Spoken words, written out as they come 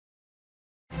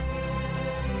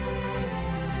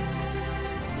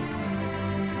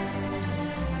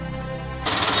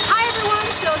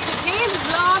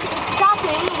vlog is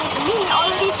starting with me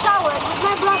already showered with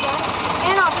my brother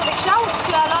in an auto rickshaw, which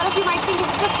a lot of you might think is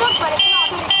a tuk-tuk, but it's an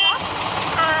auto rickshaw.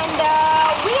 And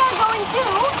we are going to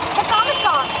the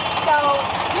Comic-Con. So,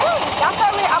 yay! That's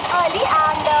why we're up early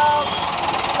and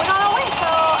we're on our way. So,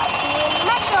 I'll see you in the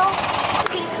metro.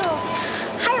 Okay, cool.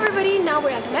 Hi everybody, now we're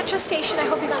at the metro station. I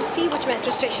hope you can see which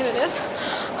metro station it is.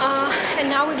 And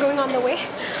now we're going on the way.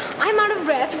 I'm out of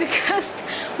breath because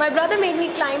my brother made me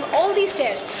climb all these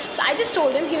stairs. So I just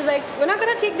told him, he was like, we're not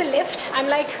gonna take the lift. I'm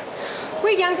like,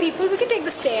 we're young people, we can take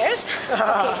the stairs.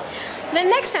 Okay. Then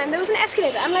next time there was an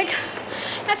escalator. I'm like,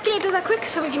 escalators are quick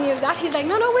so we can use that. He's like,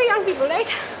 no, we're young people, right?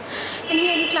 And he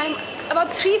made me climb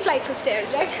about 3 flights of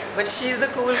stairs, right? But she's the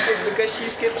cool kid because she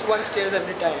skips 1 stairs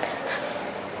every time.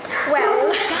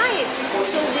 Well, guys,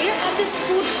 so we're at this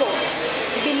food court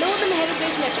below the Nehru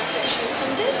Place metro station,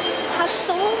 and this has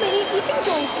so many eating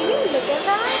joints. Can you look at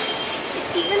that? It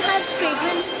even has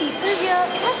fragrance people here.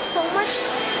 It has so much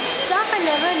stuff. I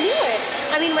never knew it.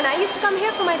 I mean, when I used to come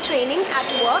here for my training at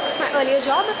work, my earlier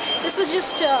job, this was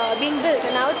just being built,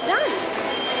 and now it's done.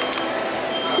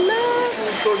 Look.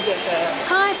 Food court jaisa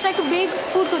hai. It's like a big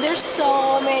food court. There's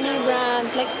so many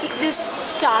brands. Like this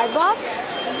Starbucks,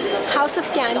 House of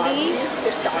Candy,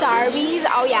 Starbucks.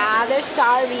 Oh yeah, there's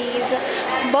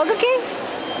Starbucks. Burger King.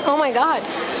 Oh my god.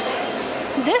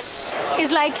 This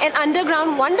is like an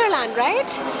underground wonderland, right?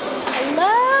 I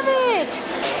love it.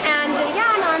 And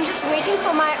yeah, now I'm just waiting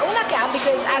for my Ola cab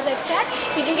because, as I've said,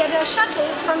 you can get a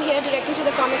shuttle from here directly to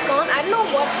the Comic-Con. I don't know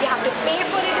what you have to pay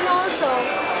for it and all, so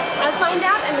I'll find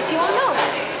out and let you all know.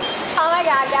 Oh my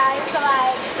god, guys, so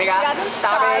we got some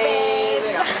Starbucks.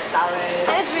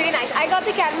 And it's really nice. I got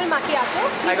the caramel macchiato.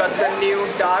 I got the new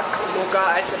dark mocha,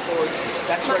 I suppose.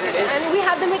 That's what it is. And we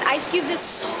have them with ice cubes. They're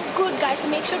so good, guys, so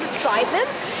make sure to try them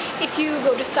if you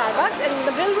go to Starbucks. And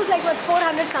the bill was like, what,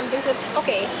 400 something, so it's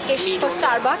okay-ish for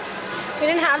Starbucks. We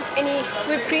didn't have any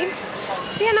whipped cream.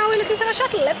 So yeah, now we're looking for a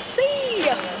shuttle. Let's see.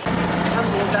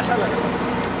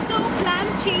 So plan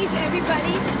change,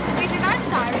 everybody. We took our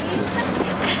saris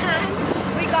and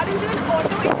we got into an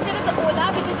auto instead of the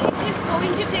Ola because it is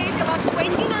going to take about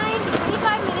 29 to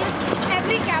 25 minutes.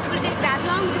 Every cab will take that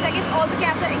long because I guess all the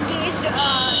cabs are engaged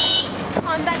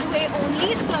on that way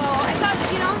only. So I thought,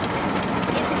 you know,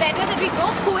 it's better that we go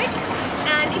quick,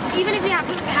 and even if we have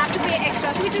to pay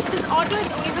extra. So we took this auto.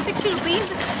 It's only for 60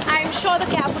 rupees. I'm sure the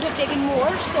cab would have taken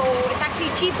more, so it's actually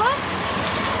cheaper.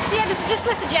 So yeah, this is just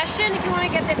my suggestion. If you want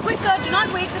to get there quicker, do not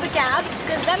wait for the cabs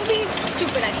because that'll be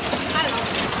stupid, I think. I don't know.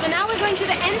 So now we're going to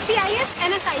the NSIC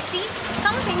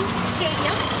something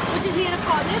stadium, which is near a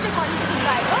college according to the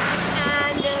driver,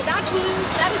 and that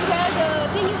is where the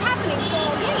thing is happening. So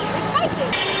yay, I'm excited.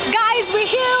 Guys, we're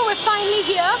here. We're finally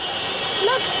here.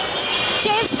 Look,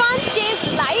 Chase fun, Chase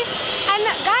life. And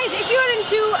guys, if you're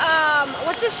into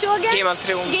what's this show again? Game of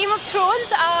Thrones. Game of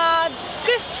Thrones.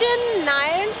 Christian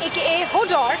Nairn, aka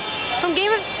Hodor, from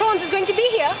Game of Thrones is going to be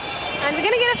here, and we're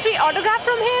gonna get a free autograph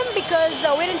from him because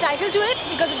we're entitled to it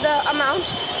because of the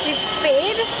amount we've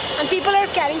paid, and people are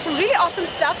carrying some really awesome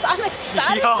stuff, so I'm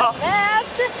excited for that.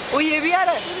 Oh, ye bhi aa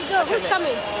raha hai. Here we go. Who's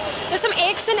coming? There's some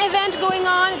Action event going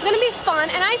on. It's gonna be fun,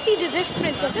 and I see Disney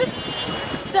princesses,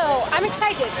 so I'm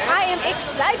excited. I am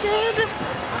excited.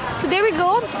 So there we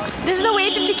go. This is the way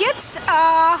to tickets.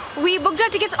 We booked our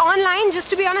tickets online just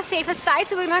to be on a safer side,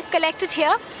 so we're going to collect it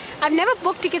here. I've never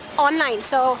booked tickets online,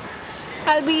 so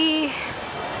I'll be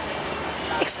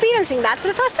experiencing that for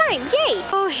the first time. Yay!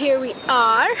 Oh, here we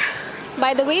are.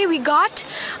 By the way, we got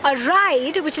a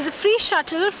ride, which is a free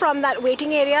shuttle from that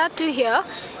waiting area to here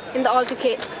in the Alto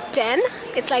K10.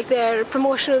 It's like their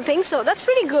promotional thing, so that's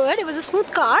really good. It was a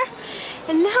smooth car.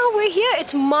 And now we're here.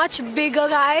 It's much bigger,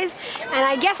 guys, and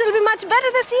I guess it'll be much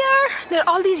better this year. There are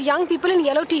all these young people in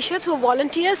yellow t-shirts who are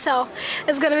volunteers, so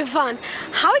it's gonna be fun.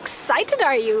 How excited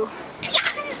are you?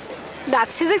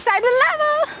 That's his excitement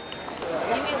level.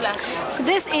 So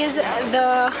this is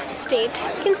the state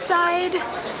inside.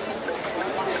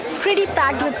 Pretty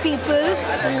packed with people.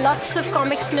 Lots of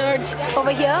comics nerds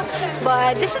over here,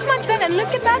 but this is much better.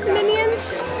 Look at that, Minions.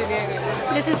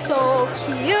 This is so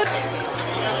cute.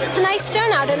 It's a nice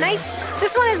turnout.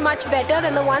 This one is much better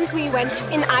than the ones we went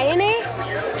in INA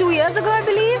 2 years ago, I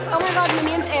believe. Oh my god,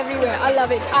 Minions everywhere. I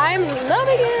love it. I'm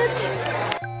loving it.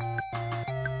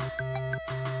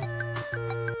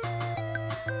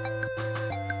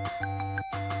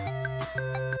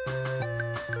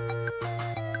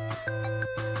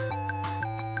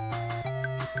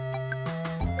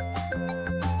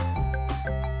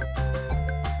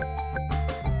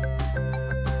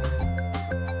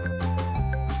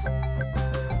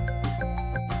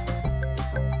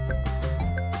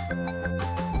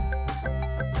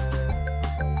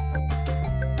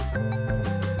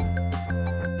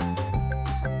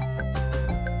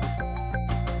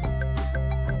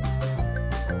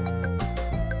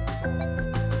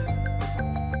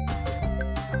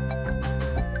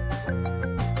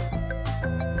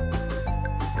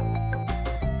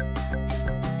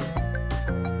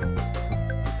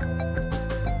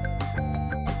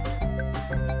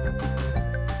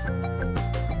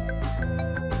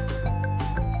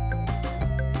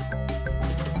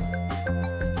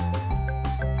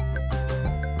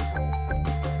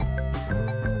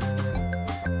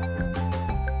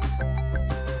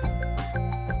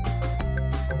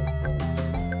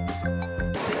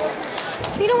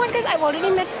 So you know what guys, I've already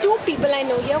met 2 people I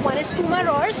know here. One is Puma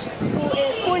Roars, who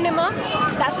is Purnima,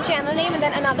 so that's the channel name, and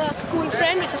then another school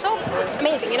friend, which is so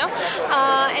amazing, you know.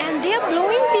 And they are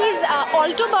blowing these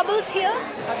alto bubbles here.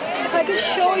 If I could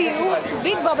show you, it's a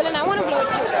big bubble and I want to blow it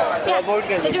too. So yeah,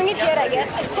 they're doing it here I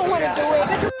guess. I so want to do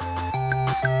it.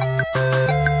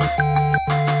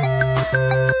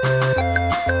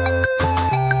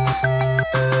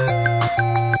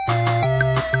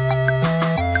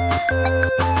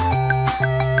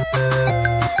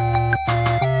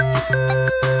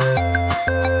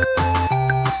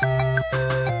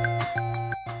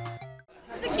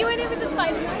 Q&A with the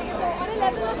Spider. So on a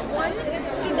level of 1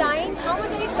 to dying, how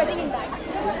much are you sweating in that? I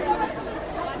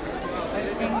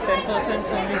think 10%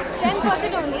 only.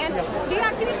 10% only. And do you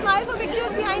actually smile for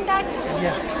pictures behind that?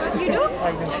 Yes. You do?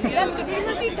 I do. Okay, that's good. You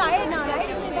must be tired now, right?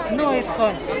 Isn't it tired? No, it's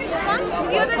fun. It's fun?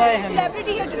 Because you're the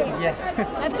celebrity here today. Yes.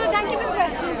 That's good. Thank you for the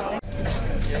question.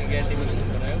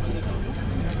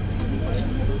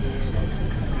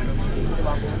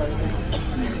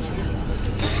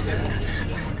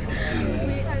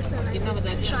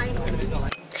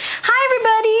 Hi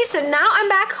everybody, so now I'm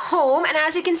back home and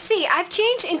as you can see I've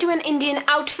changed into an Indian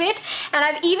outfit and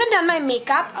I've even done my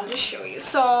makeup. I'll just show you.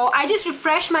 So I just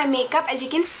refreshed my makeup as you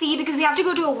can see because we have to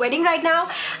go to a wedding right now.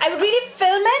 I would really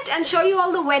film it and show you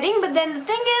all the wedding, but then the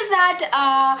thing is that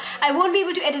I won't be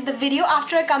able to edit the video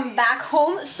after I come back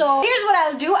home. So here's what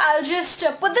I'll do. I'll just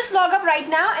put this vlog up right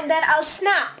now and then I'll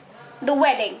snap the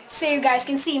wedding so you guys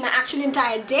can see my actual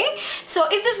entire day. So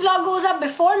if this vlog goes up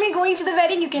before me going to the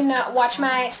wedding, you can watch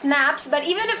my snaps, but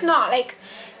even if not, like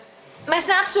my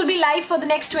snaps will be live for the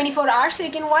next 24 hours so you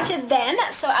can watch it then.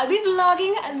 So I'll be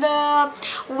vlogging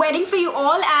the wedding for you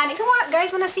all, and if you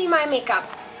guys want to see my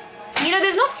makeup, you know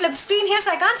there's no flip screen here so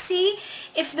I can't see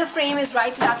if the frame is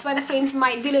right, so that's why the frames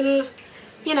might be a little,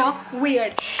 you know,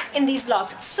 weird in these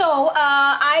vlogs. So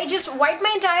I just wiped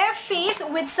my entire face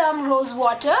with some rose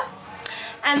water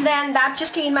and then that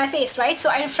just cleaned my face, right? So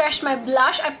I refreshed my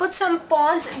blush. I put some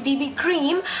Pond's BB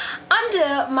cream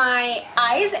under my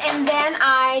eyes and then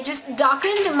I just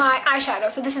darkened my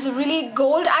eyeshadow. So this is a really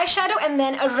gold eyeshadow and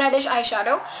then a reddish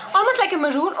eyeshadow, almost like a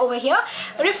maroon over here.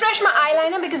 Refreshed my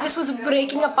eyeliner because this was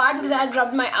breaking apart because I had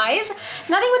rubbed my eyes.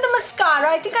 Nothing with the mascara.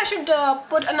 I think I should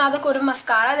put another coat of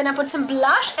mascara. Then I put some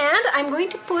blush and I'm going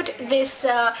to put this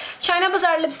China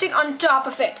Bazaar lipstick on top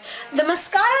of it. The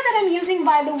mascara that I'm using,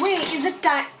 by the way, is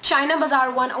a China Bazaar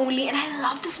one only, and I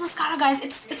love this mascara guys.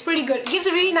 It's pretty good. It gives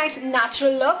a really nice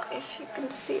natural look, if you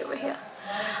can see over here.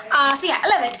 So yeah, I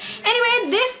love it. Anyway,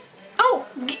 this, oh,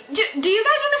 do you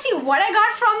guys want to see what I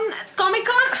got from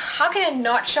Comic-Con? How can I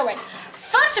not show it?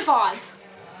 First of all,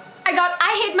 I got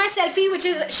I Hate My Selfie, which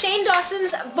is Shane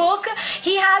Dawson's book.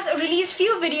 He has released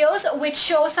few videos which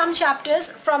show some chapters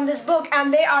from this book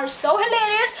and they are so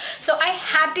hilarious, so I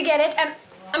had to get it. And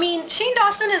I mean, Shane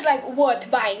Dawson is like worth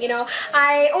buying, you know.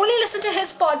 I only listen to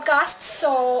his podcasts,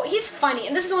 so he's funny.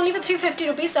 And this is only for 350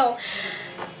 rupees, so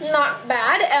not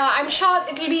bad. I'm sure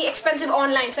it will be expensive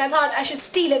online, so I thought I should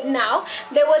steal it now.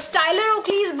 There was Tyler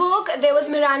Oakley's book, there was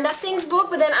Miranda Singh's book,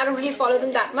 but then I don't really follow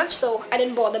them that much, so I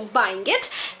didn't bother buying it.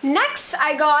 Next,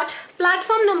 I got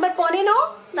Platform Number Pone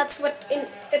No. That's what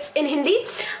it's in Hindi.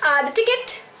 The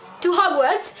ticket to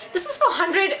Hogwarts. This was for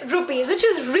 100 rupees, which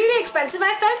is really expensive.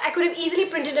 I felt I could have easily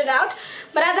printed it out,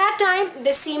 but at that time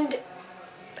this seemed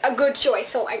a good choice,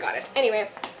 so I got it.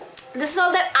 Anyway, this is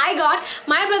all that I got.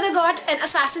 My brother got an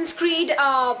Assassin's Creed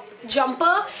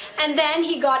jumper and then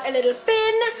he got a little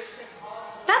pin.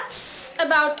 That's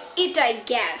about it, I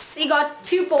guess. He got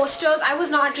few posters. I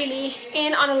was not really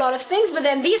in on a lot of things, but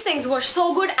then these things were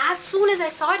so good. As soon as I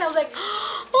saw it, I was like,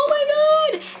 oh my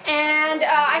god. And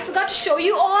I forgot to show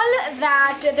you all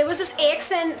that there was this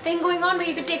AXN thing going on where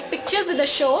you could take pictures with the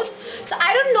shows. So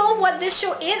I don't know what this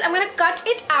show is. I'm gonna cut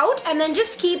it out and then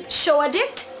just keep show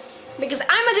addict, because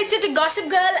I'm addicted to Gossip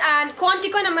Girl and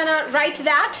Quantico, and I'm gonna write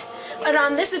that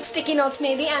around this with sticky notes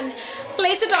maybe and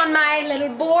place it on my little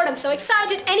board. I'm so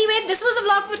excited. Anyway, this was the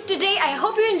vlog for today. I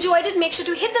hope you enjoyed it. Make sure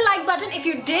to hit the like button if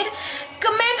you did.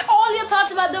 Comment all your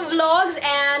thoughts about the vlogs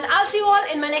and I'll see you all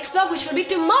in my next vlog, which will be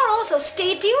tomorrow. So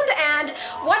stay tuned and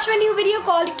watch my new video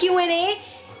called Q&A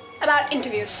about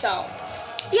interviews. So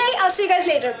yay, I'll see you guys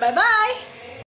later. Bye bye.